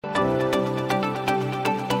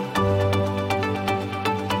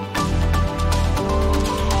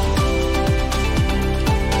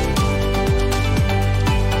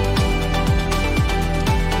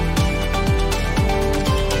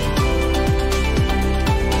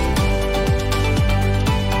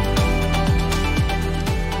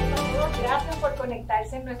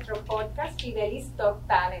Fidelis Top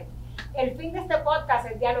Talent. El fin de este podcast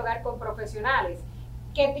es dialogar con profesionales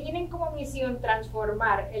que tienen como misión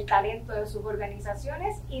transformar el talento de sus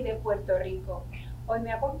organizaciones y de Puerto Rico. Hoy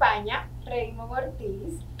me acompaña Raymond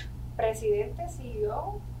Ortiz, presidente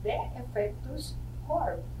CEO de Effectus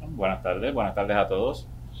Corp. Buenas tardes a todos.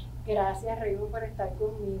 Gracias, Raymond, por estar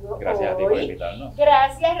conmigo. Gracias hoy. a ti por invitarnos.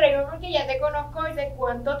 Gracias, Raymond, porque ya te conozco desde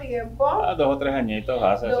cuánto tiempo. 2 o 3 añitos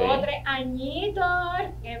hace, 2 sí. o 3 añitos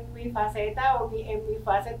en mi faceta o en mi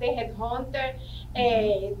fase de headhunter,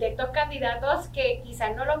 de estos candidatos que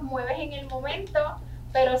quizás no los mueves en el momento,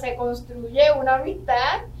 pero se construye una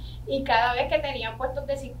amistad. Y cada vez que tenían puestos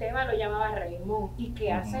de sistema lo llamaba Raymond. ¿Y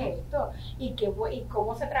qué hace esto? ¿Y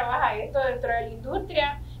cómo se trabaja esto dentro de la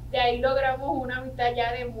industria? De ahí logramos una amistad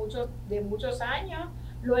ya de muchos años.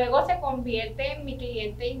 Luego se convierte en mi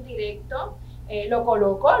cliente indirecto. Lo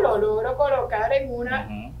logro colocar en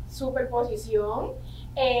una superposición.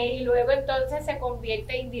 Y luego entonces se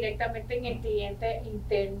convierte indirectamente en el cliente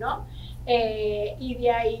interno. Y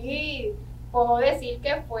de ahí puedo decir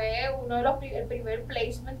que fue el primer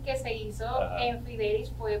placement que se hizo en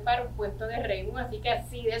Fidelis fue para un puesto de Raymond, así que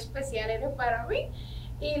así de especial eres para mí.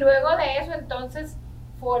 Y luego de eso entonces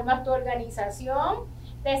formas tu organización,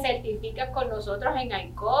 te certificas con nosotros en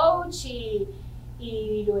iCoach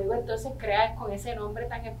y luego entonces creas con ese nombre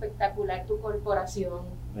tan espectacular tu corporación.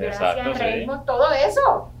 Exacto, Gracias, Raymond, sí. todo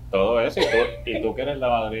eso. Todo eso, y tú que eres la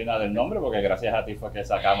madrina del nombre, porque gracias a ti fue que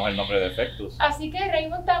sacamos el nombre de Effectus. Así que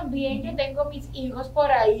Raymond también, yo tengo mis hijos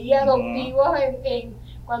por ahí adoptivos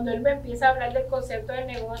cuando él me empieza a hablar del concepto del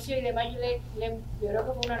negocio y demás, yo creo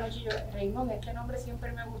que fue una noche Raymond, este nombre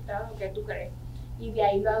siempre me ha gustado, ¿qué tú crees? Y de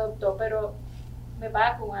ahí lo adoptó, pero me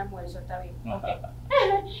paga con un almuerzo, está bien. Okay.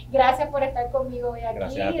 Gracias por estar conmigo hoy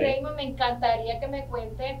aquí, Raymond, me encantaría que me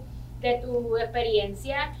cuentes de tu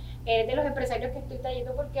experiencia. De los empresarios que estoy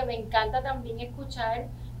trayendo, porque me encanta también escuchar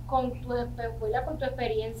con tu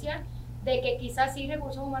experiencia de que quizás sí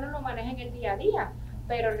recursos humanos lo manejan el día a día,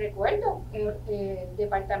 pero recuerdo el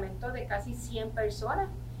departamento de casi 100 personas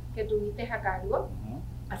que tuviste a cargo,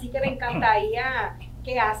 así que me encantaría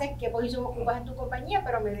qué haces, qué posición ocupas en tu compañía,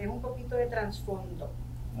 pero me deja un poquito de trasfondo.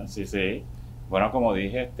 Sí. Bueno, como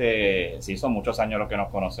dije, sí son muchos años los que nos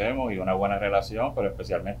conocemos y una buena relación, pero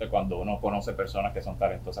especialmente cuando uno conoce personas que son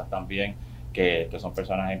talentosas también, que son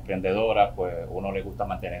personas emprendedoras, pues uno le gusta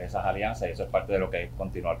mantener esas alianzas y eso es parte de lo que es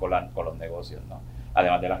continuar con los negocios, ¿no?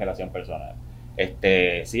 Además de la relación personal.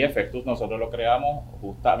 Sí, Effectus nosotros lo creamos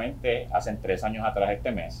justamente hace 3 años atrás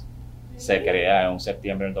este mes. Se crea en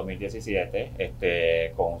septiembre del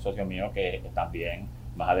 2017 con un socio mío que también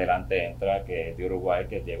más adelante entra, que es de Uruguay,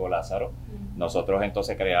 que es Diego Lázaro. Nosotros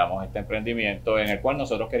entonces creamos este emprendimiento en el cual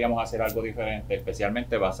nosotros queríamos hacer algo diferente,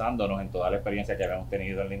 especialmente basándonos en toda la experiencia que habíamos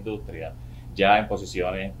tenido en la industria, ya en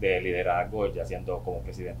posiciones de liderazgo, ya siendo como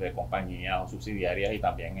presidente de compañías o subsidiarias y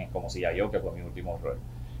también como CIO, que fue mi último rol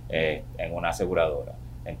en una aseguradora.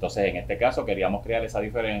 Entonces, en este caso, queríamos crear esa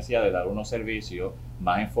diferencia de dar unos servicios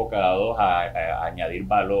más enfocados a añadir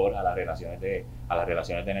valor a las relaciones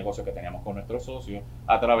de negocio que teníamos con nuestros socios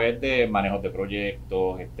a través de manejos de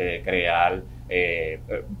proyectos, crear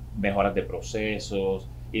mejoras de procesos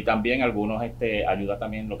y también algunos ayuda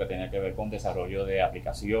también lo que tenía que ver con desarrollo de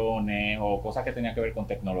aplicaciones o cosas que tenían que ver con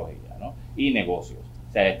tecnología, ¿no? Y negocios.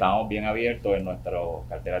 O sea, estamos bien abiertos en nuestra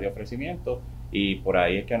cartera de ofrecimientos. Y por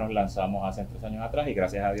ahí es que nos lanzamos hace 3 años atrás y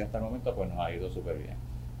gracias a Dios hasta el momento pues nos ha ido súper bien.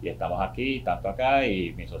 Y estamos aquí, tanto acá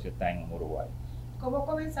y mi socio está en Uruguay. ¿Cómo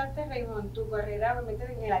comenzaste, Raymond, tu carrera obviamente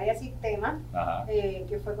en el área de sistemas?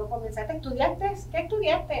 Que fue que comenzaste. ¿Estudiaste? ¿Qué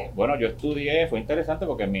estudiaste? Bueno, yo estudié, fue interesante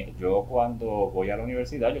porque yo cuando voy a la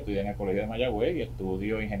universidad, yo estudié en el Colegio de Mayagüez y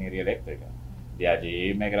estudio Ingeniería Eléctrica. De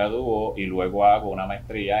allí me graduó y luego hago una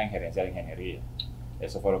maestría en Gerencia de Ingeniería.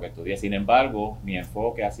 Eso fue lo que estudié. Sin embargo, mi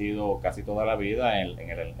enfoque ha sido casi toda la vida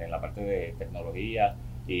en la parte de tecnología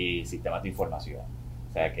y sistemas de información.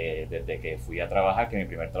 O sea, que desde que fui a trabajar, que mi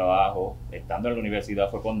primer trabajo, estando en la universidad,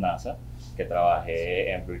 fue con NASA, que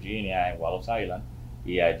trabajé en Virginia, en Wallops Island,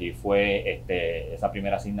 y allí fue esa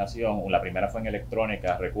primera asignación. La primera fue en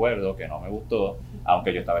electrónica, recuerdo que no me gustó,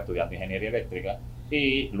 aunque yo estaba estudiando ingeniería eléctrica,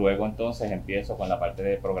 y luego entonces empiezo con la parte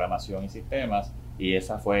de programación y sistemas, y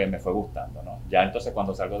esa me fue gustando, ¿no? Ya entonces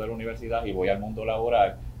cuando salgo de la universidad y voy al mundo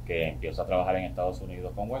laboral, que empiezo a trabajar en Estados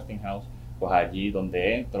Unidos con Westinghouse, pues allí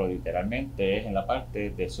donde entro literalmente es en la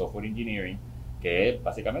parte de software engineering, que es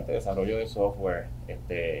básicamente desarrollo de software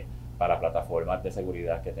para plataformas de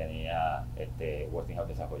seguridad que tenía Westinghouse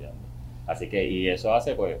desarrollando. Así que, y eso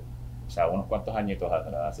hace pues o sea, unos cuantos añitos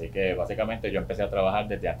atrás. Así que básicamente yo empecé a trabajar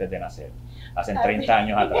desde antes de nacer, hace 30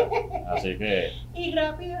 años atrás. Así que... Y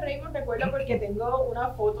rápido, Raymond, recuerdo porque tengo una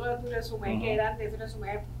foto de tu resumen que eran de esos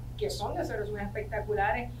resúmenes, que son de esos resúmenes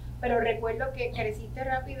espectaculares, pero recuerdo que creciste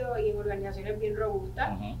rápido y en organizaciones bien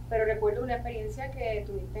robustas, pero recuerdo una experiencia que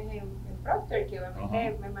tuviste en Procter, que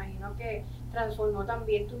obviamente me imagino que transformó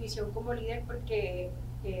también tu visión como líder, porque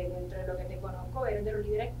dentro de lo que te conozco, eres de los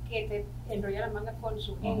líderes que te enrollan las mangas con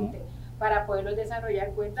su gente para poderlos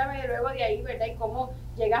desarrollar. Cuéntame luego de ahí, ¿verdad? Y cómo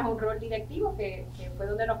llegas a un rol directivo, que fue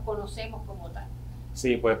donde nos conocemos como tal.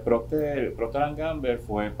 Sí, pues Procter & Gamble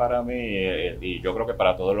fue para mí, y yo creo que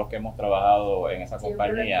para todos los que hemos trabajado en esa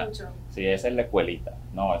compañía, sí, esa es la escuelita,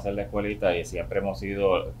 ¿no? Esa es la escuelita y siempre hemos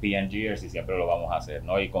sido P&Gers y siempre lo vamos a hacer,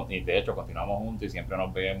 ¿no? Y de hecho continuamos juntos y siempre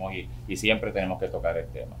nos vemos y siempre tenemos que tocar el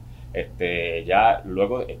tema. Ya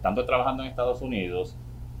luego, estando trabajando en Estados Unidos,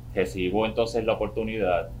 recibo entonces la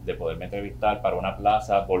oportunidad de poderme entrevistar para una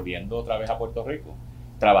plaza volviendo otra vez a Puerto Rico,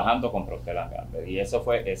 trabajando con Procter & Gamble, y eso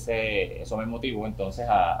me motivó entonces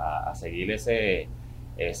a seguir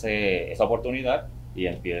esa oportunidad, y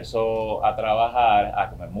empiezo a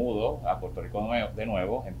trabajar, me mudo a Puerto Rico de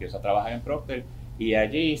nuevo, empiezo a trabajar en Procter, y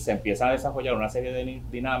allí se empiezan a desarrollar una serie de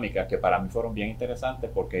dinámicas que para mí fueron bien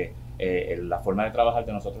interesantes, porque la forma de trabajar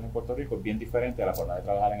de nosotros en Puerto Rico es bien diferente a la forma de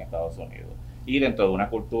trabajar en Estados Unidos. Y dentro de una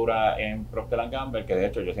cultura en Procter & Gamble, que de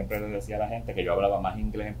hecho yo siempre le decía a la gente que yo hablaba más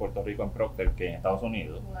inglés en Puerto Rico en Procter que en Estados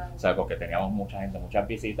Unidos, o sea, porque teníamos mucha gente, muchas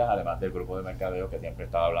visitas, además del grupo de mercadeo que siempre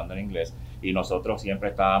estaba hablando en inglés, y nosotros siempre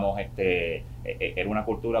estábamos, era una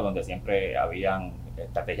cultura donde siempre habían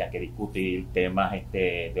estrategias que discutir, temas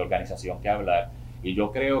de organización que hablar, y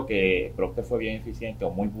yo creo que Procter fue bien eficiente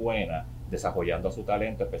o muy buena desarrollando su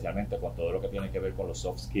talento, especialmente con todo lo que tiene que ver con los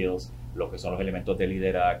soft skills, lo que son los elementos de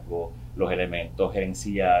liderazgo, los elementos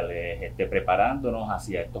gerenciales, preparándonos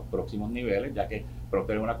hacia estos próximos niveles, ya que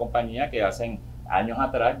Procter es una compañía que hace años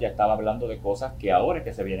atrás ya estaba hablando de cosas que ahora es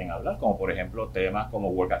que se vienen a hablar, como por ejemplo temas como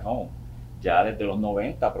Work at Home. Ya desde los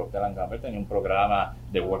 90 Procter & Gamble tenía un programa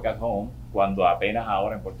de Work at Home, cuando apenas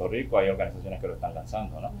ahora en Puerto Rico hay organizaciones que lo están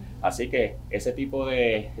lanzando, ¿no? Así que ese tipo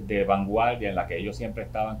de vanguardia en la que ellos siempre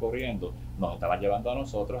estaban corriendo nos estaban llevando a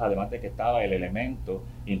nosotros, además de que estaba el elemento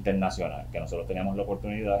internacional, que nosotros teníamos la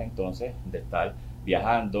oportunidad entonces de estar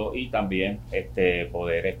viajando y también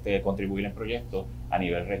poder contribuir en proyectos a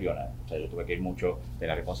nivel regional. O sea, yo tuve que ir mucho de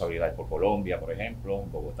la responsabilidad por Colombia, por ejemplo,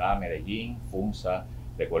 en Bogotá, Medellín, Funza,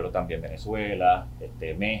 recuerdo también Venezuela,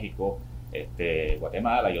 México,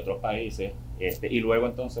 Guatemala y otros países, y luego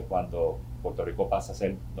entonces cuando Puerto Rico pasa a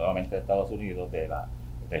ser nuevamente de Estados Unidos, de la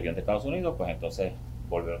región de Estados Unidos, pues entonces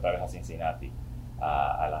volver otra vez a Cincinnati,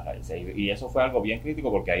 a las raíces, y eso fue algo bien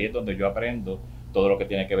crítico, porque ahí es donde yo aprendo todo lo que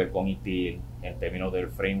tiene que ver con ITIL, en términos del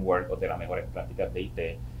framework o de las mejores prácticas de IT,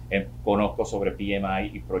 conozco sobre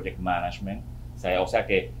PMI y Project Management. O sea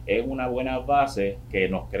que es una buena base que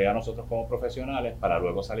nos crea a nosotros como profesionales para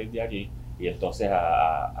luego salir de allí y entonces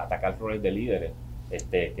a atacar roles de líderes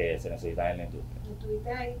que se necesitan en la industria. ¿Estuviste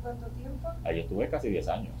ahí cuánto tiempo? Allí estuve casi 10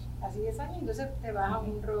 años. Casi 10 años, entonces te vas a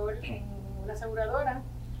un rol en una aseguradora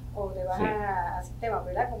o te vas a sistemas,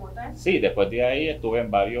 ¿verdad? Como tal. Sí, después de ahí estuve en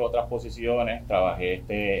varias otras posiciones, trabajé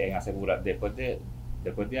en asegurar, después de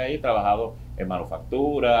ahí he trabajado en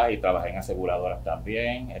manufacturas y trabajé en aseguradoras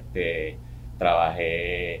también,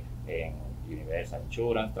 trabajé en Universal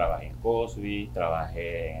Insurance, trabajé en Cosby,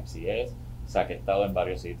 trabajé en MCS, o sea que he estado en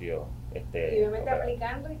varios sitios. Y obviamente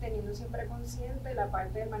aplicando y teniendo siempre consciente la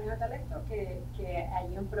parte del manejo de talento que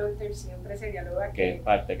allí en Procter siempre se dialoga. Que es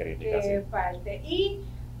parte crítica. Que es parte. ¿Y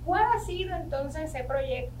cuál ha sido entonces ese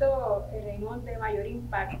proyecto, Raymond, de mayor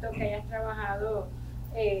impacto que hayas trabajado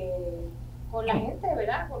con la gente,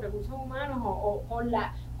 ¿verdad? Con recursos humanos o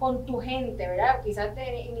con tu gente, ¿verdad? Quizás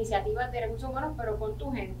de iniciativas de recursos humanos, pero con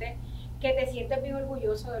tu gente, que te sientes bien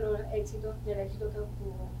orgulloso de del éxito que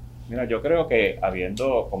obtuvo. Mira, yo creo que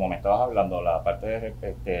habiendo, como me estabas hablando, la parte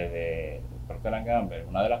de Procter & Gamble,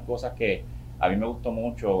 una de las cosas que a mí me gustó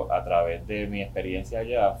mucho a través de mi experiencia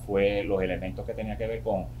allá fue los elementos que tenía que ver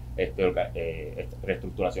con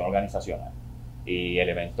reestructuración organizacional y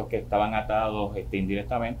elementos que estaban atados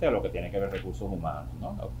indirectamente a lo que tiene que ver recursos humanos,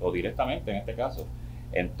 ¿no? O directamente en este caso.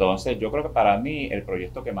 Entonces yo creo que para mí el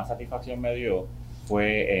proyecto que más satisfacción me dio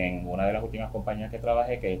fue en una de las últimas compañías que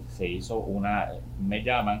trabajé, que se hizo me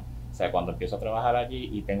llaman, o sea, cuando empiezo a trabajar allí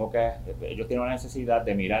y ellos tienen una necesidad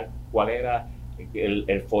de mirar cuál era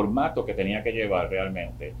el formato que tenía que llevar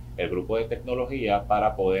realmente el grupo de tecnología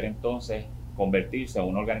para poder entonces convertirse en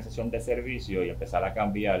una organización de servicio y empezar a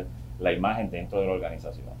cambiar la imagen dentro de la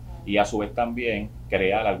organización. Y a su vez también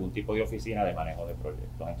crear algún tipo de oficina de manejo de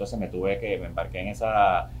proyectos. Entonces me embarqué en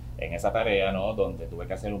en esa tarea, ¿no? Donde tuve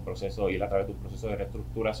que hacer ir a través de un proceso de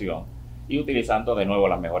reestructuración y utilizando de nuevo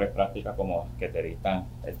las mejores prácticas como que te dictan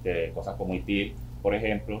cosas como ITIL, por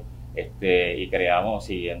ejemplo, y creamos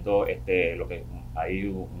siguiendo lo que hay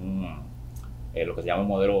lo que se llama un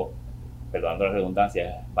modelo, perdonando la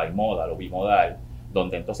redundancia, bimodal o bimodal,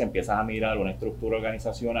 donde entonces empiezas a mirar una estructura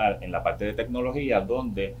organizacional en la parte de tecnología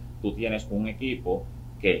donde tú tienes un equipo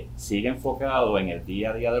que sigue enfocado en el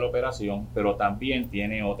día a día de la operación, pero también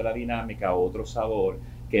tiene otra dinámica, otro sabor,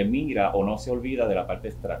 que mira o no se olvida de la parte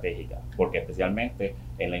estratégica, porque especialmente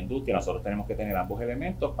en la industria nosotros tenemos que tener ambos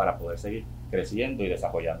elementos para poder seguir creciendo y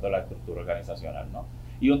desarrollando la estructura organizacional, ¿no?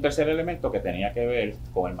 Y un tercer elemento que tenía que ver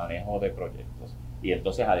con el manejo de proyectos. Y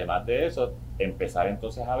entonces, además de eso, empezar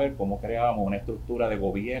entonces a ver cómo creábamos una estructura de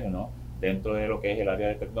gobierno dentro de lo que es el área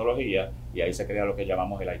de tecnología, y ahí se crea lo que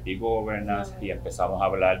llamamos el IT Governance, y empezamos a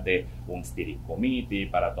hablar de un steering committee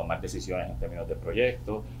para tomar decisiones en términos de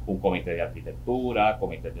proyectos, un comité de arquitectura,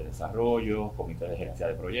 comité de desarrollo, comité de gerencia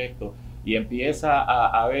de proyectos, y empieza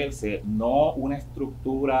a verse no una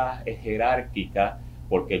estructura jerárquica,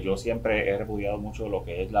 porque yo siempre he repudiado mucho lo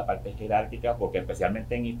que es la parte jerárquica, porque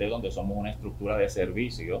especialmente en IT, donde somos una estructura de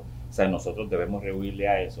servicio, o sea, nosotros debemos rehuirle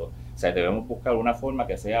a eso, o sea, debemos buscar una forma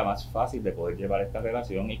que sea más fácil de poder llevar esta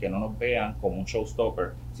relación y que no nos vean como un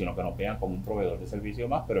showstopper, sino que nos vean como un proveedor de servicio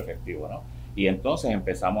más, pero efectivo, ¿no? Y entonces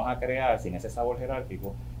empezamos a crear, sin ese sabor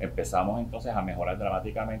jerárquico, empezamos entonces a mejorar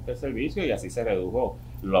dramáticamente el servicio y así se redujo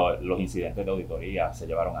los incidentes de auditoría, se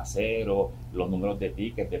llevaron a cero, los números de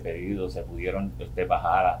tickets, de pedidos se pudieron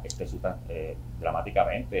bajar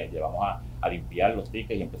dramáticamente, llevamos a limpiar los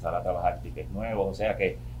tickets y empezar a trabajar tickets nuevos, o sea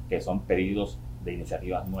que son pedidos de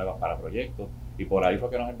iniciativas nuevas para proyectos, y por ahí fue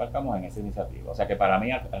que nos embarcamos en esa iniciativa. O sea que para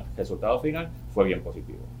mí el resultado final fue bien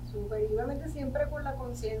positivo. Súper, y obviamente siempre con la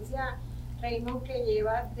conciencia, Raymond, que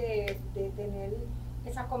llevas de tener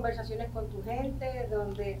esas conversaciones con tu gente,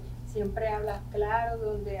 donde siempre hablas claro,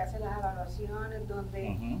 donde haces las evaluaciones,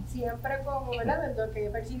 donde siempre como, ¿verdad? Lo que he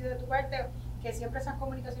percibido de tu parte, que siempre esas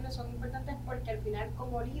comunicaciones son importantes porque al final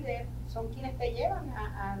como líder son quienes te llevan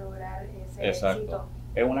a lograr ese éxito.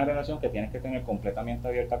 Es una relación que tienes que tener completamente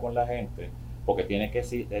abierta con la gente, porque tiene que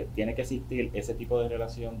existir ese tipo de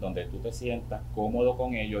relación donde tú te sientas cómodo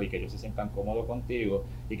con ellos y que ellos se sientan cómodos contigo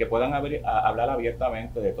y que puedan hablar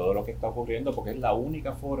abiertamente de todo lo que está ocurriendo, porque es la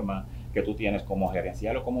única forma que tú tienes como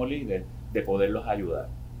gerencial o como líder de poderlos ayudar.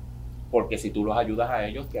 Porque si tú los ayudas a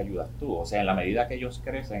ellos, te ayudas tú. O sea, en la medida que ellos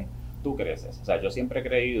crecen, tú creces. O sea, yo siempre he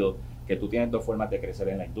creído que tú tienes dos formas de crecer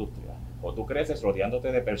en la industria. O tú creces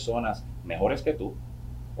rodeándote de personas mejores que tú,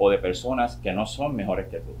 o de personas que no son mejores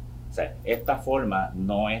que tú. O sea, esta forma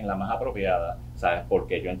no es la más apropiada, ¿sabes?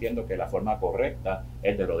 Porque yo entiendo que la forma correcta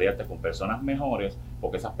es de rodearte con personas mejores,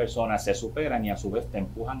 porque esas personas se superan y a su vez te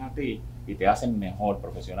empujan a ti y te hacen mejor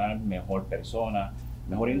profesional, mejor persona,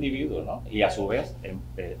 mejor individuo, ¿no? Y a su vez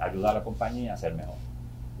ayuda a la compañía a ser mejor.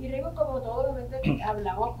 Y Raymond, como todo, obviamente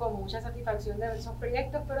hablamos con mucha satisfacción de esos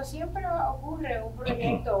proyectos, pero siempre ocurre un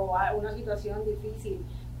proyecto o una situación difícil.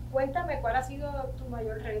 Cuéntame, ¿cuál ha sido tu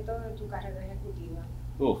mayor reto en tu carrera ejecutiva?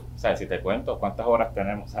 O sea, si te cuento cuántas horas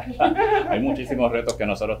tenemos, hay muchísimos retos que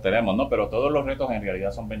nosotros tenemos, ¿no? Pero todos los retos en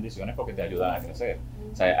realidad son bendiciones porque te ayudan a crecer.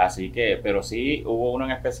 O sea, así que, pero sí hubo uno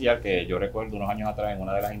en especial que yo recuerdo unos años atrás en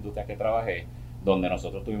una de las industrias que trabajé, donde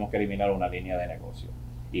nosotros tuvimos que eliminar una línea de negocio.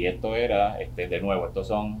 Y esto era, de nuevo, estos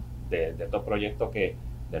son de estos proyectos que,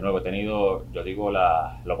 de nuevo, he tenido, yo digo,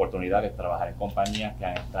 la oportunidad de trabajar en compañías que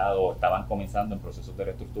estaban comenzando en procesos de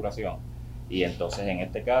reestructuración. Y entonces, en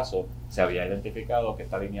este caso, se había identificado que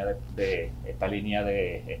esta línea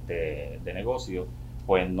de negocio,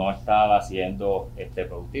 pues no estaba siendo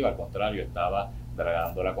productiva, al contrario, estaba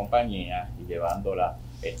dragando la compañía y llevándola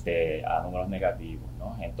a números negativos,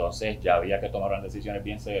 ¿no? Entonces, ya había que tomar unas decisiones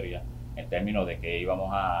bien serias en términos de qué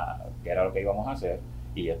era lo que íbamos a hacer,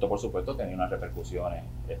 y esto por supuesto tenía unas repercusiones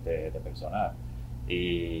de personal.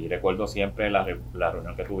 Y recuerdo siempre la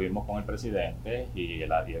reunión que tuvimos con el presidente y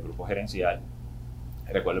el grupo gerencial.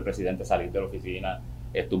 Recuerdo el presidente salir de la oficina,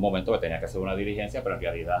 un momento que tenía que hacer una diligencia, pero en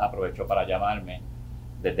realidad aprovechó para llamarme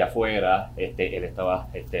desde afuera. Él estaba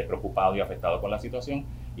preocupado y afectado con la situación,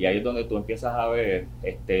 y ahí es donde tú empiezas a ver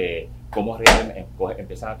cómo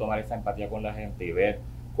empiezas a tomar esa empatía con la gente y ver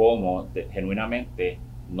cómo genuinamente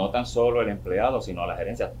no tan solo el empleado, sino la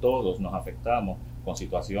gerencia, todos nos afectamos con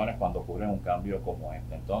situaciones cuando ocurre un cambio como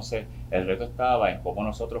este. Entonces, el reto estaba en cómo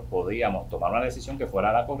nosotros podíamos tomar una decisión que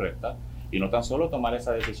fuera la correcta, y no tan solo tomar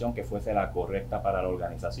esa decisión que fuese la correcta para la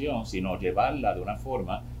organización, sino llevarla de una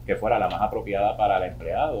forma que fuera la más apropiada para el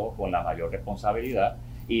empleado, con la mayor responsabilidad,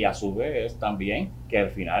 y a su vez también que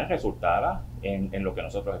al final resultara en lo que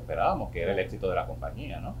nosotros esperábamos, que era el éxito de la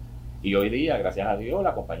compañía, ¿no? Y hoy día, gracias a Dios,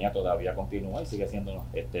 la compañía todavía continúa y sigue siendo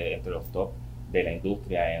entre los top de la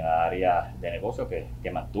industria en la área de negocio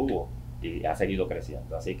que mantuvo y ha seguido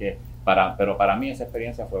creciendo. Así que, pero para mí esa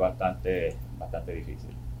experiencia fue bastante difícil.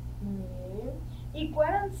 ¿Y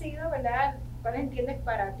cuáles han sido, verdad, cuáles entiendes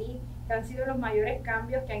para ti que han sido los mayores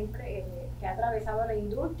cambios que ha atravesado la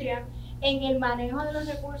industria en el manejo de los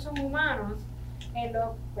recursos humanos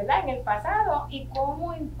 ¿verdad? En el pasado, y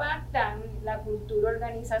cómo impactan la cultura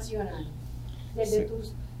organizacional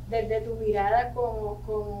desde tu mirada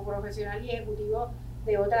como profesional y ejecutivo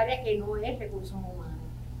de otra área que no es recursos humanos?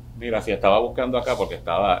 Mira, si estaba buscando acá porque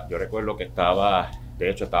yo recuerdo que de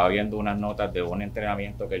hecho estaba viendo unas notas de un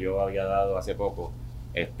entrenamiento que yo había dado hace poco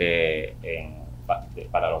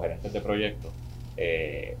para los gerentes de proyectos,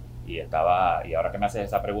 y ahora que me haces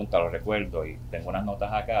esa pregunta lo recuerdo y tengo unas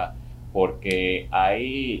notas acá, porque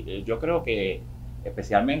yo creo que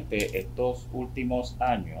especialmente estos últimos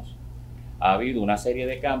años ha habido una serie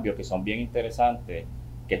de cambios que son bien interesantes,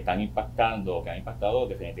 que han impactado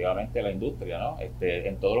definitivamente la industria, ¿no?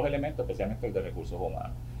 En todos los elementos, especialmente el de recursos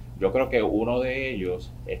humanos. Yo creo que uno de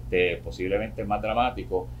ellos, posiblemente el más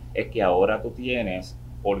dramático, es que ahora tú tienes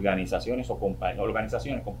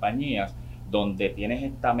compañías, donde tienes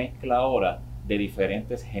esta mezcla ahora de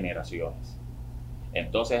diferentes generaciones.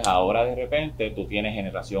 Entonces ahora de repente tú tienes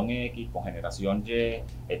generación X con generación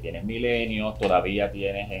Y, tienes milenios, todavía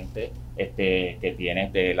tienes gente que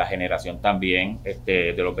tienes de la generación también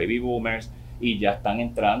de los baby boomers, y ya están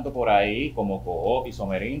entrando por ahí como co-op y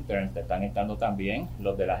summer interns, están entrando también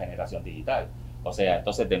los de la generación digital. O sea,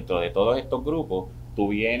 entonces dentro de todos estos grupos tú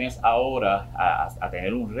vienes ahora a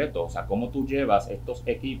tener un reto, o sea, cómo tú llevas estos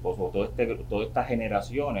equipos o todas estas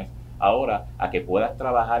generaciones ahora a que puedas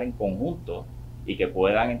trabajar en conjunto y que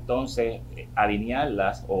puedan entonces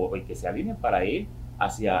alinearlas y que se alineen para ir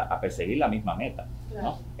a perseguir la misma meta, ¿no?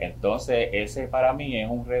 Claro. Entonces ese para mí es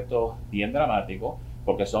un reto bien dramático,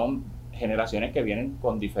 porque son generaciones que vienen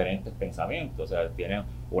con diferentes pensamientos. O sea, tienen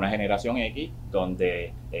una generación X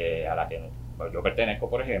donde a la que yo pertenezco,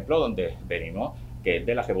 por ejemplo, donde venimos, que es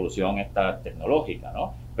de la revolución esta tecnológica,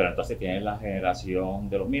 ¿no? Pero entonces tienen la generación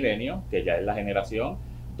de los milenios, que ya es la generación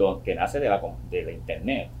que nace de la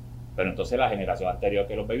internet. Pero entonces la generación anterior,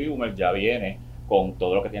 que los baby boomers, ya viene con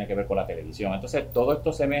todo lo que tiene que ver con la televisión. Entonces todo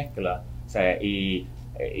esto se mezcla, o sea, y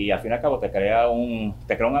al fin y al cabo te crea un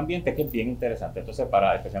ambiente que es bien interesante. Entonces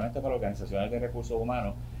especialmente para organizaciones de recursos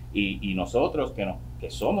humanos y nosotros que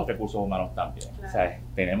somos recursos humanos también, claro. O sea,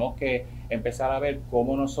 tenemos que empezar a ver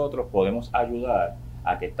cómo nosotros podemos ayudar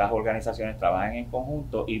a que estas organizaciones trabajen en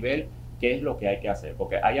conjunto y ver qué es lo que hay que hacer,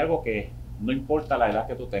 porque hay algo que no importa la edad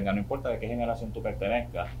que tú tengas, no importa de qué generación tú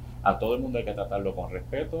pertenezcas, a todo el mundo hay que tratarlo con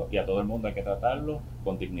respeto y a todo el mundo hay que tratarlo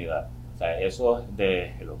con dignidad. O sea, eso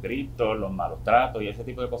de los gritos, los malos tratos y ese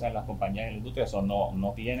tipo de cosas en las compañías y en la industria, eso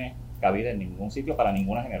no tiene cabida en ningún sitio para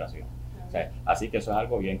ninguna generación. O sea, así que eso es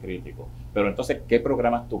algo bien crítico. Pero entonces, ¿qué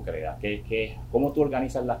programas tú creas? ¿Cómo tú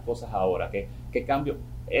organizas las cosas ahora? ¿Qué cambio?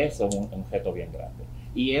 Eso es un reto bien grande.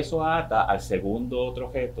 Y eso ata al segundo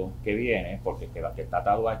otro reto que viene, porque que está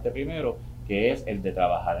atado a este primero, que es el de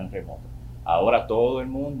trabajar en remoto. Ahora todo el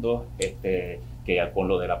mundo, que con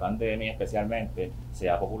lo de la pandemia especialmente, se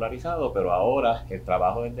ha popularizado, pero ahora el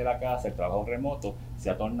trabajo desde la casa, el trabajo remoto, se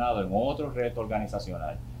ha tornado en otro reto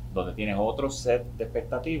organizacional, donde tienes otro set de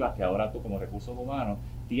expectativas que ahora tú como recursos humanos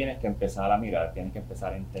tienes que empezar a mirar, tienes que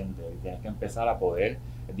empezar a entender, tienes que empezar a poder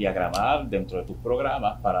diagramar dentro de tus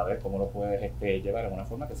programas para ver cómo lo puedes llevar de una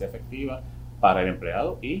forma que sea efectiva para el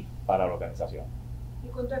empleado y para la organización. Y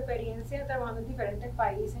con tu experiencia trabajando en diferentes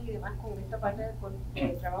países y demás, con esta parte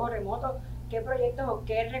del trabajo remoto, ¿qué proyectos o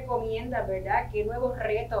qué recomiendas, verdad? ¿Qué nuevos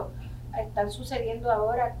retos están sucediendo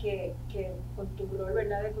ahora que con tu rol,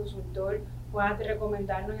 verdad, de consultor puedas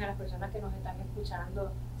recomendarnos a las personas que nos están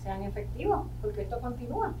escuchando sean efectivos? Porque esto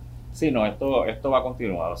continúa. Sí, no, esto va a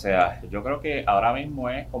continuar. O sea, yo creo que ahora mismo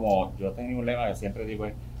es como, yo tengo un lema que siempre digo,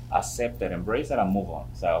 es accept it, embrace it and move on.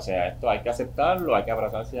 O sea, esto hay que aceptarlo, hay que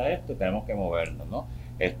abrazarse a esto y tenemos que movernos, ¿no?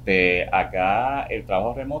 Acá el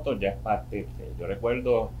trabajo remoto ya es parte. Yo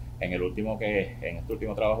recuerdo en este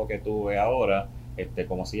último trabajo que tuve ahora,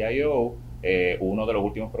 como CIO, uno de los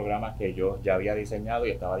últimos programas que yo ya había diseñado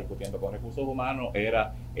y estaba discutiendo con recursos humanos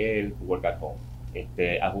era el Work at Home,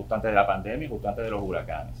 justo antes de la pandemia y justo antes de los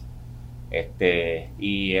huracanes.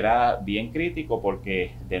 Y era bien crítico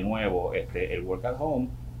porque, de nuevo, el Work at Home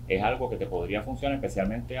es algo que te podría funcionar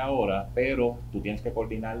especialmente ahora, pero tú tienes que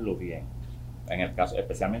coordinarlo bien. En el caso,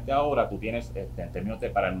 especialmente ahora, tú tienes, en términos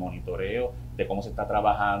para el monitoreo de cómo se está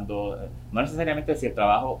trabajando, no necesariamente si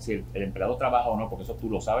el empleado trabaja o no, porque eso tú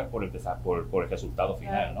lo sabes por el resultado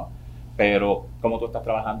final, ¿no? Pero como tú estás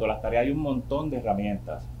trabajando las tareas, hay un montón de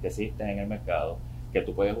herramientas que existen en el mercado que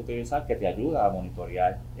tú puedes utilizar que te ayuda a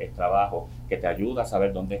monitorear el trabajo, que te ayuda a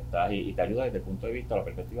saber dónde estás y te ayuda desde el punto de vista, la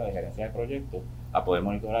perspectiva de gerencia de proyectos, a poder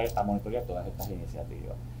monitorear todas estas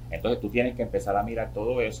iniciativas. Entonces tú tienes que empezar a mirar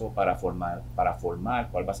todo eso para formar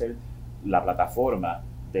cuál va a ser la plataforma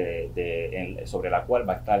sobre la cual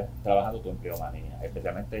va a estar trabajando tu empleomanía,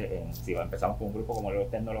 especialmente si empezamos con un grupo como lo de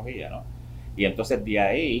tecnología, ¿no? Y entonces de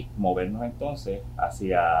ahí movernos entonces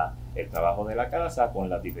hacia el trabajo de la casa con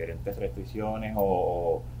las diferentes restricciones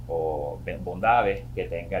o bondades que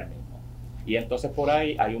tenga el mismo. Y entonces por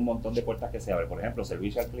ahí hay un montón de puertas que se abren. Por ejemplo,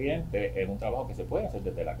 servicio al cliente es un trabajo que se puede hacer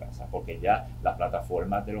desde la casa, porque ya las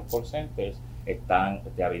plataformas de los call centers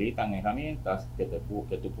te habilitan herramientas que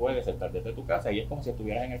tú puedes estar desde tu casa y es como si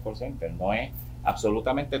estuvieras en el call center. No es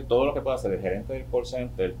absolutamente todo lo que puede hacer el gerente del call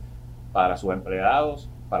center para sus empleados,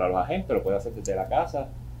 para los agentes, lo puede hacer desde la casa,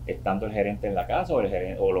 estando el gerente en la casa o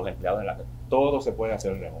los empleados en la casa. Todo se puede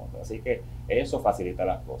hacer remoto. Así que eso facilita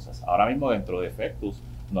las cosas. Ahora mismo dentro de Efectus,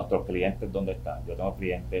 nuestros clientes, ¿dónde están? Yo tengo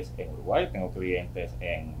clientes en Uruguay, tengo clientes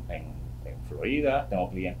en Florida, tengo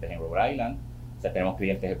clientes en Rhode Island, o sea, tenemos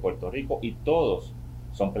clientes en Puerto Rico y todos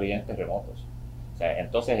son clientes remotos. O sea,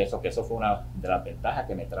 entonces eso fue una de las ventajas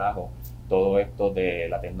que me trajo todo esto de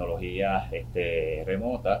la tecnología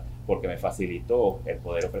remota, porque me facilitó el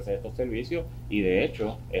poder ofrecer estos servicios y de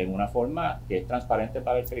hecho en una forma que es transparente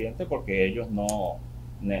para el cliente porque ellos no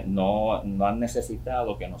han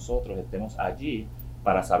necesitado que nosotros estemos allí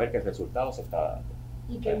para saber que el resultado se está dando.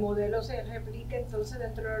 Y que el modelo se replique entonces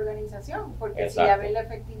dentro de la organización, porque Exacto. si ya ven la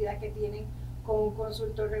efectividad que tienen con un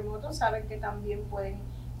consultor remoto, saben que también pueden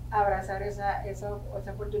abrazar esa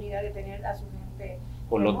oportunidad de tener a su gente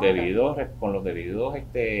con remota. los debidos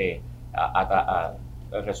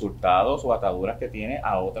resultados o ataduras que tiene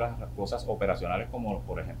a otras cosas operacionales, como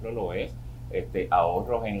por ejemplo lo es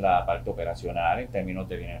ahorros en la parte operacional en términos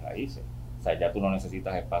de bienes raíces. O sea, ya tú no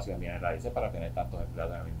necesitas espacio en bienes raíces para tener tantos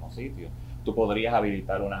empleados en el mismo sitio. Tú podrías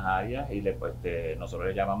habilitar unas áreas y nosotros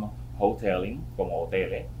le llamamos hoteling, como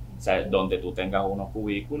hoteles, o sea, donde tú tengas unos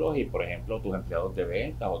cubículos y, por ejemplo, tus empleados de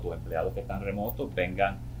ventas o tus empleados que están remotos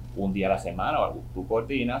vengan un día a la semana o algo. Tú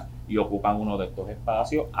coordinas y ocupan uno de estos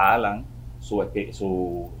espacios, alan su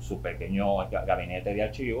pequeño gabinete de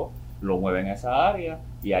archivos, lo mueven a esa área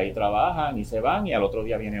y ahí trabajan y se van y al otro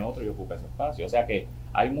día viene otro y ocupa ese espacio. O sea que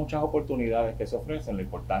hay muchas oportunidades que se ofrecen. Lo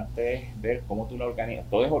importante es ver cómo tú lo organizas.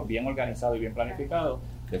 Todo es bien organizado y bien planificado,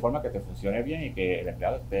 de forma que te funcione bien y que el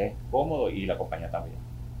empleado esté cómodo y la compañía también.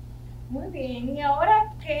 Muy bien, y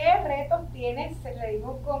ahora, ¿qué retos tienes,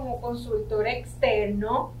 Raymond, como consultor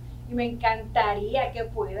externo? Y me encantaría que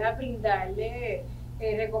pueda brindarle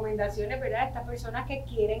recomendaciones, ¿verdad?, a estas personas que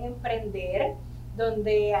quieren emprender,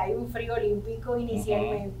 donde hay un frío olímpico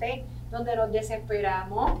inicialmente, donde nos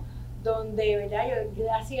desesperamos, donde, ¿verdad?, yo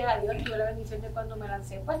gracias a Dios tuve la bendición de cuando me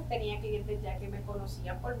lancé, pues tenía clientes ya que me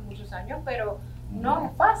conocían por muchos años, pero no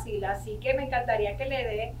es fácil, así que me encantaría que le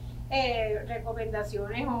dé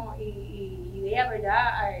recomendaciones y ideas, ¿verdad?,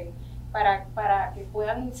 para que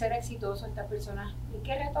puedan ser exitosos estas personas. ¿Y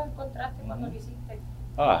qué retos encontraste cuando lo hiciste?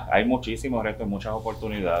 Hay muchísimos retos, muchas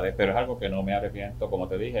oportunidades, pero es algo que no me arrepiento. Como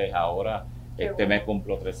te dije, ahora me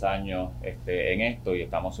cumplo 3 años en esto y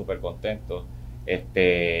estamos súper contentos.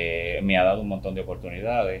 Me ha dado un montón de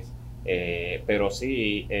oportunidades, pero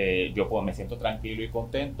sí, yo me siento tranquilo y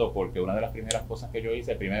contento porque una de las primeras cosas que yo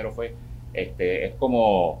hice primero fue, es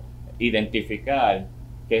como identificar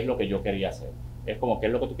qué es lo que yo quería hacer. Es como qué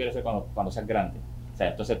es lo que tú quieres hacer cuando seas grande. O sea,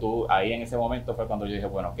 entonces ahí en ese momento fue cuando yo dije,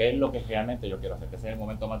 bueno, ¿qué es lo que realmente yo quiero hacer? Que ese es el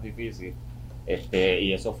momento más difícil.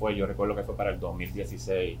 Y eso fue, yo recuerdo que fue para el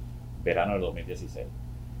 2016, verano del 2016.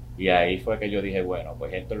 Y ahí fue que yo dije, bueno,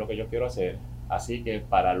 pues esto es lo que yo quiero hacer. Así que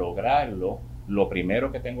para lograrlo, lo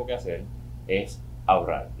primero que tengo que hacer es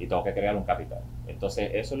ahorrar y tengo que crear un capital. Entonces,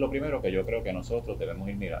 eso es lo primero que yo creo que nosotros debemos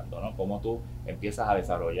ir mirando, ¿no? Cómo tú empiezas a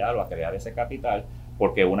desarrollar o a crear ese capital,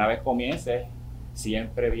 porque una vez comiences,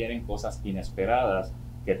 siempre vienen cosas inesperadas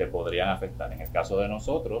que te podrían afectar. En el caso de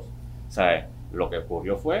nosotros, ¿sabes? Lo que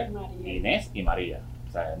ocurrió fue María. Inés y María.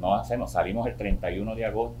 Salimos el 31 de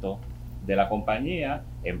agosto de la compañía,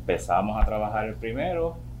 empezamos a trabajar el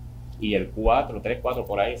primero y el 3-4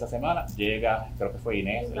 por ahí esa semana llega, creo que fue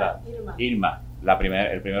Inés, Irma,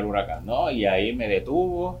 el primer huracán, ¿no? Y ahí me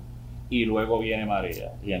detuvo y luego viene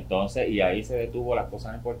María. Y entonces, y ahí se detuvo las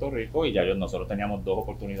cosas en Puerto Rico y ya nosotros teníamos 2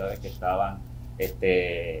 oportunidades que estaban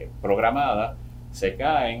programadas, se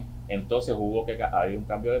caen, entonces hubo que haber un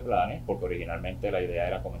cambio de planes, porque originalmente la idea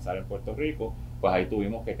era comenzar en Puerto Rico, pues ahí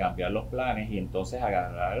tuvimos que cambiar los planes y entonces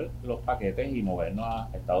agarrar los paquetes y movernos a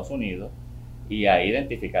Estados Unidos. y ahí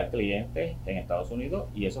identificar clientes en Estados Unidos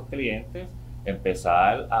y esos clientes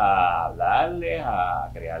empezar a hablarles, a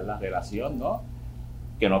crear la relación, ¿no?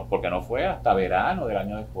 Que no, porque no fue hasta verano del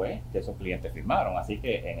año después que esos clientes firmaron. Así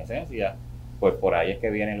que en esencia, pues por ahí es que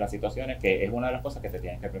vienen las situaciones, que es una de las cosas que te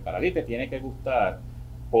tienes que preparar y te tiene que gustar,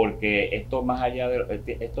 porque esto va más allá de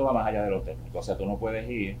lo técnico. O sea, tú no puedes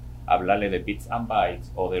ir a hablarle de bits and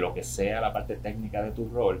bytes o de lo que sea la parte técnica de tu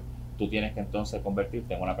rol. Tú tienes que entonces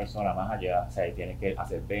convertirte en una persona más allá, o sea, y tienes que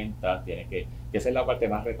hacer ventas, que esa es la parte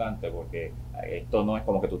más retante, porque esto no es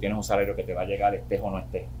como que tú tienes un salario que te va a llegar, estés o no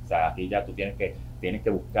estés. O sea, aquí ya tú tienes que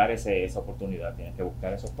buscar esa oportunidad, tienes que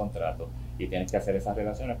buscar esos contratos y tienes que hacer esas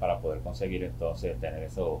relaciones para poder conseguir entonces tener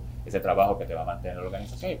ese trabajo que te va a mantener en la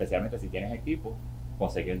organización, y especialmente si tienes equipo,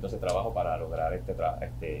 conseguir entonces trabajo para lograr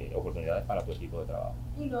oportunidades para tu equipo de trabajo.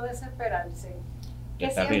 Y no desesperarse.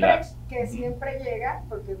 Que siempre llega,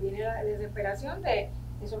 porque viene la desesperación de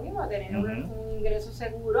eso mismo, tener un ingreso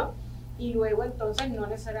seguro, y luego entonces no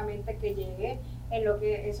necesariamente que llegue en lo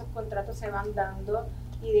que esos contratos se van dando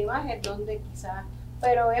y demás, es donde quizás,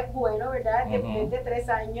 pero es bueno, ¿verdad? Después de 3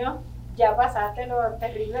 años ya pasaste los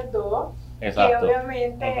terribles 2, exacto, que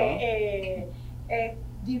obviamente es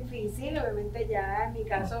difícil, obviamente ya en mi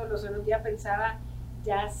caso los otros días pensaba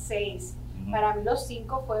ya 6. Para mí los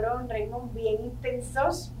 5 fueron, Raymond, bien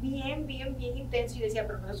intensos, bien intensos, y decía,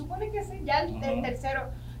 pero no se supone que ese ya el tercero,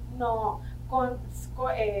 no,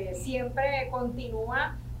 siempre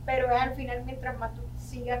continúa, pero es al final mientras más tú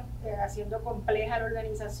sigas haciendo compleja la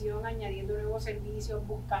organización, añadiendo nuevos servicios,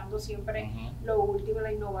 buscando siempre lo último,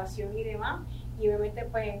 la innovación y demás, y obviamente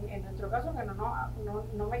pues en nuestro caso que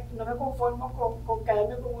no me conformo con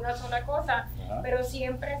quedarme con una sola cosa, pero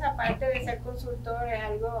siempre esa parte de ser consultor es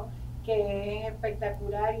algo que es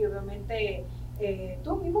espectacular, y obviamente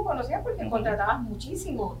tú mismo conocías porque contratabas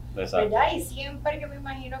muchísimo, ¿verdad? Y siempre que me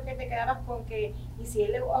imagino que te quedabas con que, y si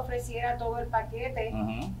él le ofreciera todo el paquete,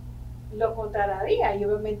 lo contrataría, y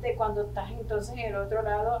obviamente cuando estás entonces en el otro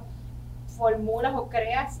lado, formulas o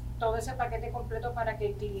creas todo ese paquete completo para que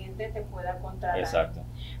el cliente te pueda contratar. Exacto.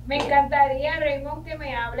 Me encantaría, Raymond, que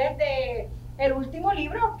me hables de el último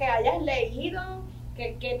libro que hayas leído,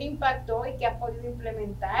 que te impactó y que has podido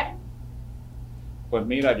implementar. Pues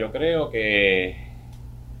mira, yo creo que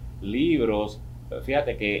libros,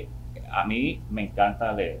 fíjate que a mí me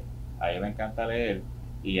encanta leer,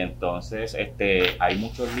 y entonces hay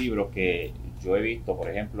muchos libros que yo he visto, por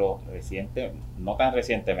ejemplo, no tan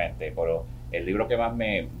recientemente, pero el libro de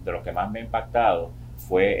los que más me ha impactado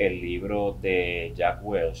fue el libro de Jack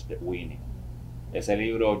Welch, de Winning. Ese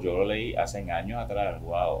libro yo lo leí hace años atrás,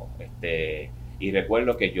 wow, y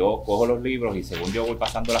recuerdo que yo cojo los libros y según yo voy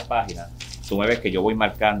pasando las páginas, tú me ves que yo voy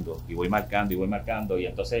marcando, y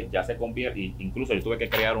entonces ya se convierte, incluso yo tuve que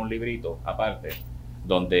crear un librito aparte,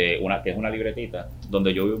 que es una libretita,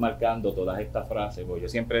 donde yo voy marcando todas estas frases, porque yo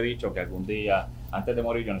siempre he dicho que algún día, antes de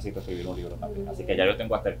morir, yo necesito escribir un libro también, así que ya yo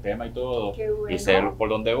tengo hasta el tema y todo, bueno, y sé por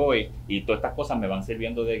dónde voy, y todas estas cosas me van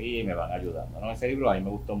sirviendo de guía y me van ayudando, ¿no? Ese libro a mí me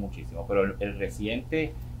gustó muchísimo, pero el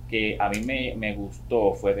reciente que a mí me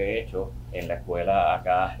gustó fue, de hecho, en la escuela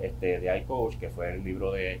acá de iCoach, que fue el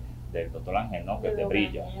libro del doctor Ángel, ¿no? Que es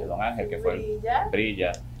de Don Ángel, que fue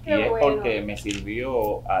Brilla. Y es porque me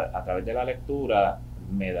sirvió a través de la lectura,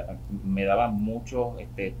 me daba muchos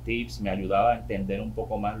tips, me ayudaba a entender un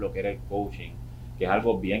poco más lo que era el coaching, que es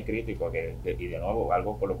algo bien crítico, y de nuevo,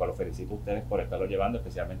 algo por lo cual los felicito a ustedes por estarlo llevando,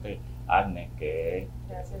 especialmente Agnes, que es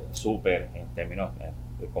súper en términos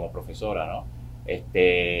como profesora, ¿no?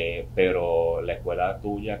 Pero la escuela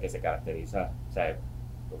tuya, que se caracteriza, o sea,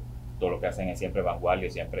 todo lo que hacen es siempre vanguardia,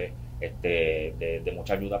 siempre de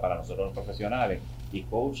mucha ayuda para nosotros los profesionales, y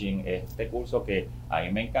coaching es este curso que a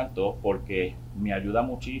mí me encantó porque me ayuda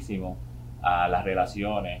muchísimo a las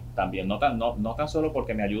relaciones también, no tan solo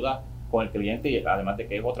porque me ayuda con el cliente, y además de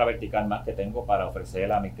que es otra vertical más que tengo para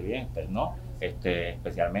ofrecer a mis clientes, ¿no?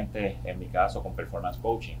 Especialmente en mi caso con performance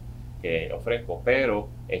coaching que ofrezco, pero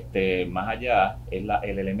más allá es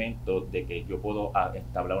el elemento de que yo puedo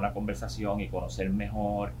entablar una conversación y conocer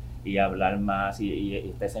mejor y hablar más,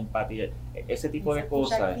 y esa empatía, ese tipo de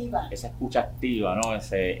cosas, esa escucha activa, ¿no?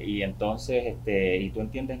 Y entonces y tú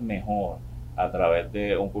entiendes mejor a través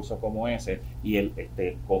de un curso como ese, y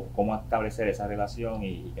cómo establecer esa relación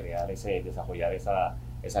y desarrollar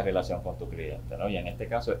esa relación con tu cliente, ¿no? Y en este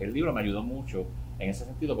caso el libro me ayudó mucho en ese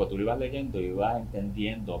sentido, porque tú lo ibas leyendo y ibas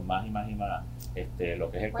entendiendo más y más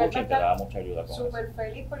lo que es el coaching, te daba mucha ayuda con eso. Súper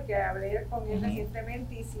feliz porque hablé con él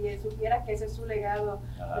recientemente, y si él supiera que ese es su legado,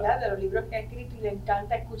 ¿verdad? De los libros que ha escrito, y le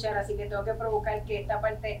encanta escuchar, así que tengo que provocar que esta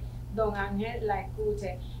parte Don Ángel la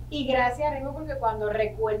escuche. Y gracias, Raymond, porque cuando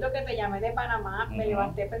recuerdo que te llamé de Panamá, me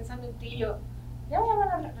levanté pensando en ti, yo, ya voy a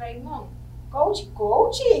llamar a Raymond,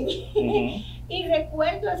 coaching. Y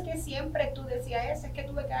recuerdo es que siempre tú decías, es que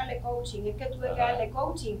tuve que darle coaching, es que tuve que darle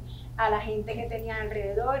coaching a la gente que tenía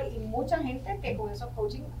alrededor, y mucha gente que con esos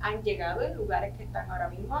coaching han llegado en lugares que están ahora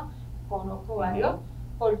mismo. Conozco varios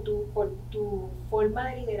por tu forma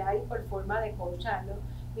de liderar y por forma de coacharlo.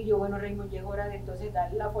 Y yo, bueno, Raymond, llegó hora de entonces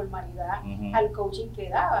darle la formalidad al coaching que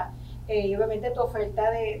daba. Y obviamente tu oferta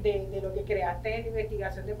de lo que creaste en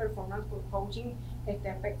investigación de performance por coaching está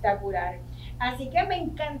espectacular. Así que me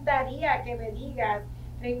encantaría que me digas,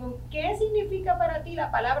 Raymond, ¿qué significa para ti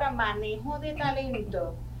la palabra manejo de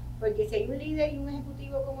talento? Porque si hay un líder y un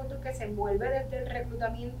ejecutivo como tú que se envuelve desde el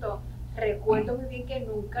reclutamiento, recuerdo muy bien que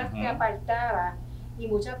nunca te apartaba, y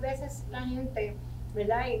muchas veces la gente,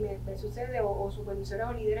 ¿verdad? Y me sucede, o supervisores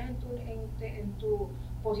o líderes en tu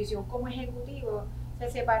posición como ejecutivo, se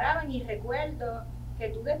separaban, y recuerdo que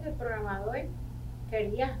tú desde el programador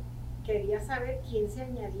querías saber quién se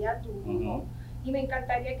añadía a tu grupo. Y me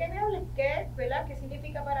encantaría que me hables, ¿verdad? ¿Qué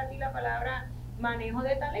significa para ti la palabra manejo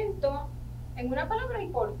de talento en una palabra y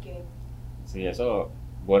por qué? Sí, eso,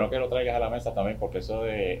 bueno que lo traigas a la mesa también, porque eso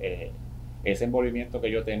de ese envolvimiento que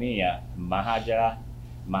yo tenía, más allá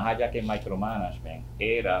que micromanagement,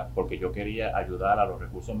 era porque yo quería ayudar a los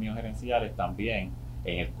recursos míos gerenciales también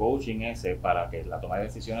en el coaching ese, para que la toma de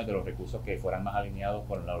decisiones de los recursos que fueran más alineados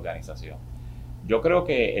con la organización. Yo creo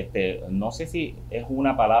que, no sé si es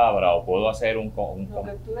una palabra o puedo hacer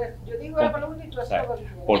yo digo la palabra y tú haces lo que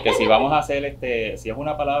quieras. Porque si vamos a hacer, si es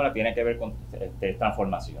una palabra, tiene que ver con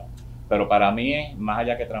transformación. Pero para mí es más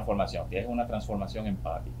allá que transformación, es una transformación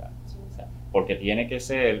empática. Sí. O sea, porque tiene que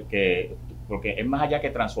ser porque es más allá que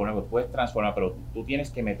transformar, porque puedes transformar, pero tú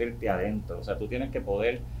tienes que meterte adentro, o sea, tú tienes que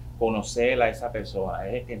poder conocer a esa persona,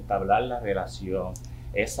 es entablar la relación,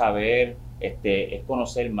 es saber, es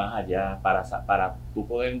conocer más allá para tú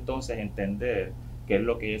poder entonces entender qué es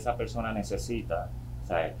lo que esa persona necesita.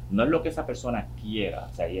 ¿Sabes? No es lo que esa persona quiera,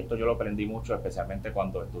 o sea, y esto yo lo aprendí mucho, especialmente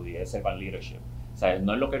cuando estudié Servant Leadership. ¿Sabes?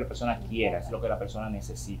 No es lo que la persona quiera, es lo que la persona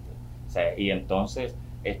necesite. ¿Sabes? Y entonces,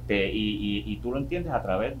 y tú lo entiendes a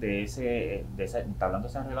través entablando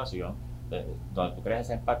esa relación, donde tú creas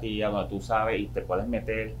esa empatía, donde tú sabes y te puedes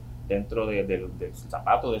meter dentro del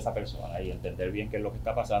zapato de esa persona y entender bien qué es lo que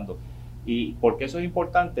está pasando. Y porque eso es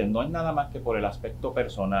importante, no es nada más que por el aspecto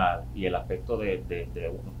personal y el aspecto de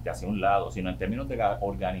hacia un lado, sino en términos de la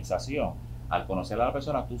organización. Al conocer a la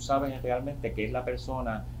persona, tú sabes realmente qué es la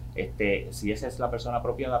persona, si esa es la persona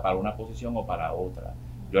apropiada para una posición o para otra.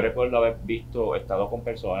 Yo recuerdo haber estado con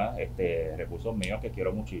personas, recursos míos que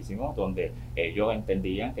quiero muchísimo, donde ellos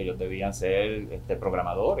entendían que ellos debían ser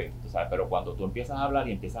programadores, ¿sabes? Pero cuando tú empiezas a hablar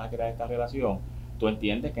y empiezas a crear esta relación, tú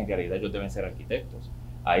entiendes que en realidad ellos deben ser arquitectos.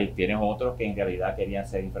 Ahí tienes otros que en realidad querían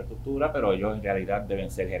ser infraestructura, pero ellos en realidad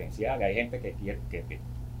deben ser gerenciales. Hay gente que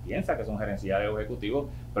piensa que son gerenciales o ejecutivos,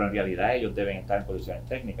 pero en realidad ellos deben estar en posiciones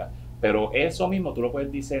técnicas. Pero eso mismo tú lo puedes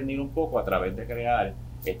discernir un poco a través de crear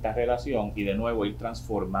esta relación y de nuevo ir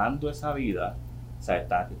transformando esa vida, o sea,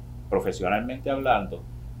 está profesionalmente hablando,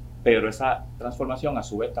 pero esa transformación a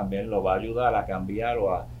su vez también lo va a ayudar a cambiar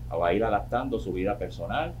o a ir adaptando su vida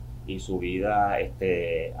personal y su vida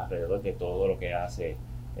alrededor de todo lo que hace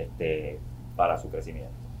para su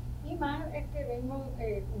crecimiento. Y más vemos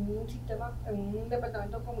un sistema, un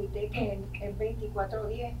departamento comité que es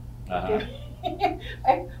 24/10.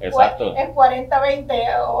 Exacto. Es 40/20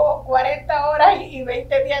 o 40 horas y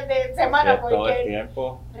 20 días de semana. Sí, todo el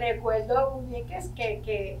tiempo. Recuerdo muy bien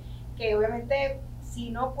que obviamente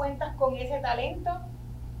si no cuentas con ese talento,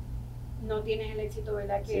 no tienes el éxito,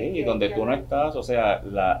 ¿verdad? Y donde tú no estás, o sea,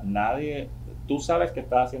 tú sabes que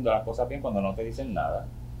estás haciendo las cosas bien cuando no te dicen nada.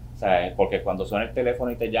 O sea, porque cuando suena el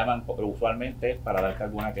teléfono y te llaman, usualmente es para darte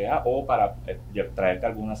alguna queja o para traerte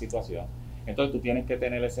alguna situación. Entonces tú tienes que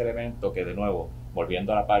tener ese elemento que, de nuevo,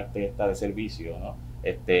 volviendo a la parte esta de servicio, ¿no?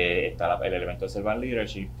 Está el elemento de servant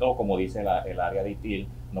leadership, o como dice el área de ITIL,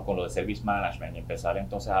 ¿no? Con lo de service management, y empezar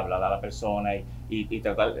entonces a hablar a la persona y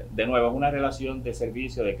tratar, de nuevo, es una relación de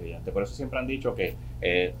servicio de cliente. Por eso siempre han dicho que,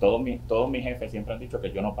 todos mis jefes siempre han dicho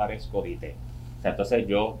que yo no parezco de IT. O sea, entonces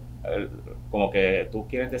yo, como que tú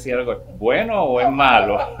quieres decir algo, ¿bueno o es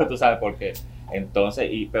malo? Tú sabes por qué. Entonces,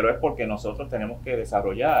 pero es porque nosotros tenemos que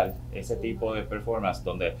desarrollar ese tipo de performance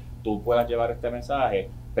donde tú puedas llevar este mensaje,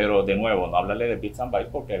 pero de nuevo, no hablarle de bits and bytes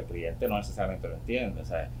porque el cliente no necesariamente lo entiende. O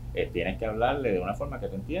sea, tienes que hablarle de una forma que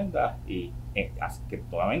te entienda y que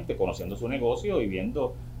totalmente conociendo su negocio y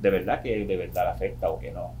viendo de verdad que de verdad le afecta o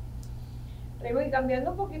que no. Y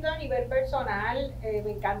cambiando un poquito a nivel personal,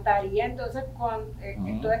 me encantaría entonces con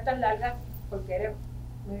todas estas largas, porque eres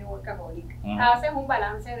muy workaholic, haces un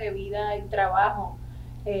balance de vida y trabajo.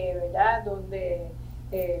 ¿verdad? Donde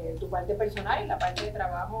tu parte personal y la parte de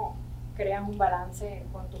trabajo crean un balance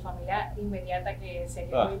con tu familia inmediata que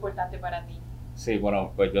sería muy importante para ti. Sí,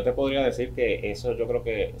 bueno, pues yo te podría decir que eso yo creo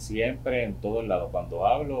que siempre en todos lados, cuando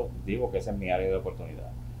hablo, digo que esa es mi área de oportunidad,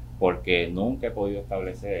 porque nunca he podido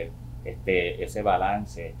establecer ese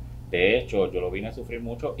balance. De hecho, yo lo vine a sufrir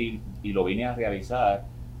mucho y lo vine a realizar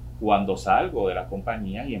cuando salgo de las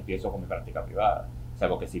compañías y empiezo con mi práctica privada. O sea,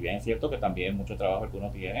 porque si bien es cierto que también mucho trabajo que uno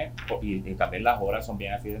tiene y también las horas son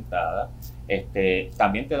bien accidentadas,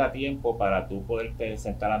 también te da tiempo para tú poderte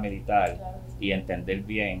sentar a meditar, claro, y entender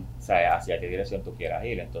bien, o sea, hacia qué dirección tú quieras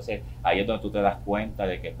ir. Entonces ahí es donde tú te das cuenta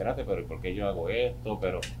de que espérate, pero ¿por qué yo hago esto?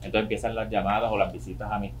 Pero entonces empiezan las llamadas o las visitas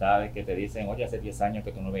a amistades que te dicen, oye, hace 10 años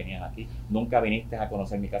que tú no venías aquí, nunca viniste a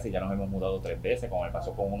conocer mi casa y ya nos hemos mudado 3 veces, como me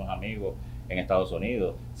pasó con unos amigos en Estados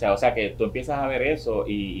Unidos. O sea que tú empiezas a ver eso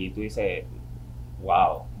y tú dices,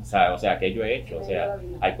 wow, o sea, ¿qué yo he hecho? O sea,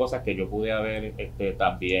 hay cosas que yo pude haber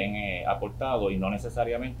también aportado y no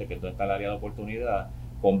necesariamente, que entonces está el área de oportunidad,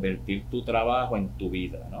 convertir tu trabajo en tu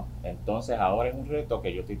vida, ¿no? Entonces ahora es un reto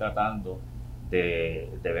que yo estoy tratando de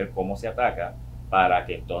ver cómo se ataca para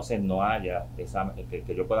que entonces no haya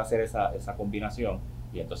que yo pueda hacer esa combinación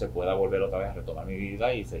y entonces pueda volver otra vez a retomar mi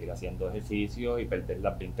vida y seguir haciendo ejercicio y perder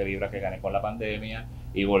las 20 libras que gané con la pandemia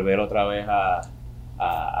y volver otra vez a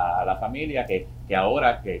la familia que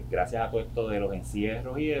ahora que gracias a todo esto de los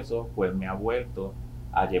encierros y eso, pues me ha vuelto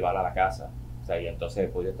a llevar a la casa. O sea, y entonces he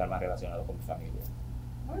podido estar más relacionado con mi familia.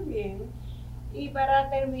 Muy bien. Y para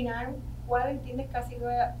terminar, ¿cuál entiendes que ha sido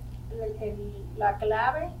la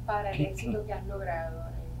clave para el éxito que has logrado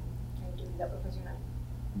en tu vida profesional?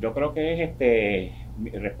 Yo creo que es mi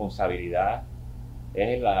responsabilidad,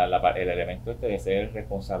 es el elemento de ser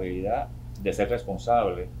responsabilidad, de ser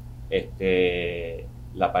responsable,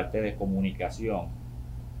 la parte de comunicación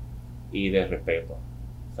y de respeto,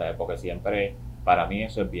 ¿sabes? Porque siempre, para mí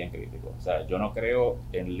eso es bien crítico. O sea, yo no creo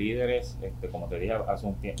en líderes, como te dije hace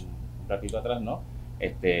un ratito atrás, ¿no?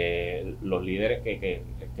 Los líderes que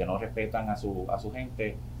no respetan a su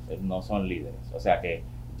gente no son líderes. O sea que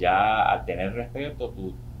ya al tener respeto,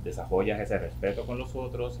 tú desarrollas ese respeto con los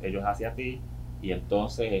otros, ellos hacia ti, y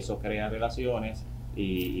entonces eso crea relaciones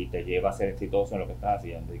y te lleva a ser exitoso en lo que estás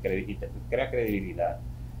haciendo y te crea credibilidad.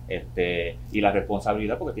 Y la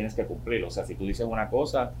responsabilidad porque tienes que cumplirlo. O sea, si tú dices una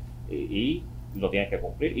cosa y lo tienes que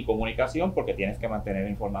cumplir, y comunicación porque tienes que mantener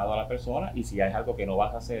informado a la persona y si hay algo que no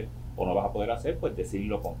vas a hacer o no vas a poder hacer, pues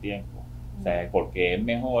decirlo con tiempo. O sea, porque es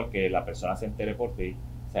mejor que la persona se entere por ti,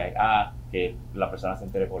 o sea, que la persona se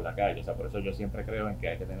entere por la calle. O sea, por eso yo siempre creo en que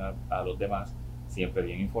hay que tener a los demás siempre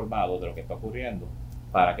bien informados de lo que está ocurriendo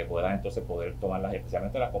para que puedan entonces poder tomar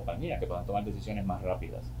especialmente las compañías, que puedan tomar decisiones más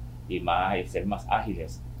rápidas y ser más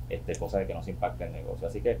ágiles, cosa de que no se impacte el negocio.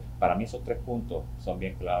 Así que para mí esos 3 puntos son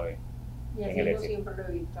bien clave. Y así yo siempre lo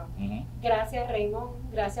he visto. Uh-huh. Gracias,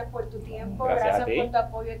 Raymond. Gracias por tu tiempo. Gracias por tu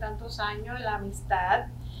apoyo de tantos años, la amistad,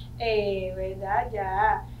 ¿verdad?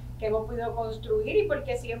 Ya que hemos podido construir y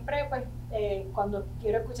porque siempre, pues, cuando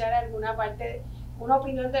quiero escuchar alguna parte, una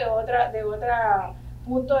opinión de otra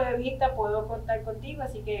punto de vista, puedo contar contigo.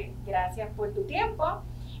 Así que gracias por tu tiempo.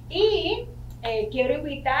 Y quiero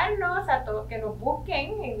invitarnos a todos que nos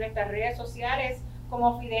busquen en nuestras redes sociales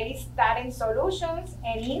como Fidelis Talent Solutions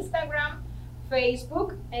en Instagram,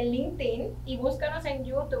 Facebook, en LinkedIn y búscanos en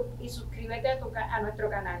YouTube y suscríbete a nuestro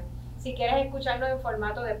canal. Si quieres escucharlo en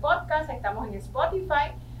formato de podcast, estamos en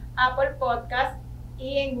Spotify, Apple Podcast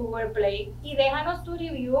y en Google Play. Y déjanos tu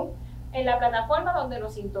review en la plataforma donde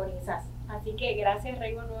nos sintonizas. Así que gracias,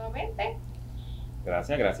 Raymond, nuevamente.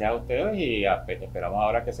 Gracias a ustedes y esperamos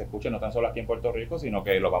ahora que se escuche no tan solo aquí en Puerto Rico, sino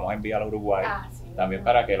que lo vamos a enviar a Uruguay también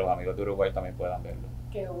para que los amigos de Uruguay también puedan verlo.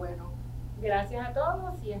 Qué bueno. Gracias a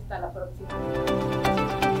todos y hasta la próxima.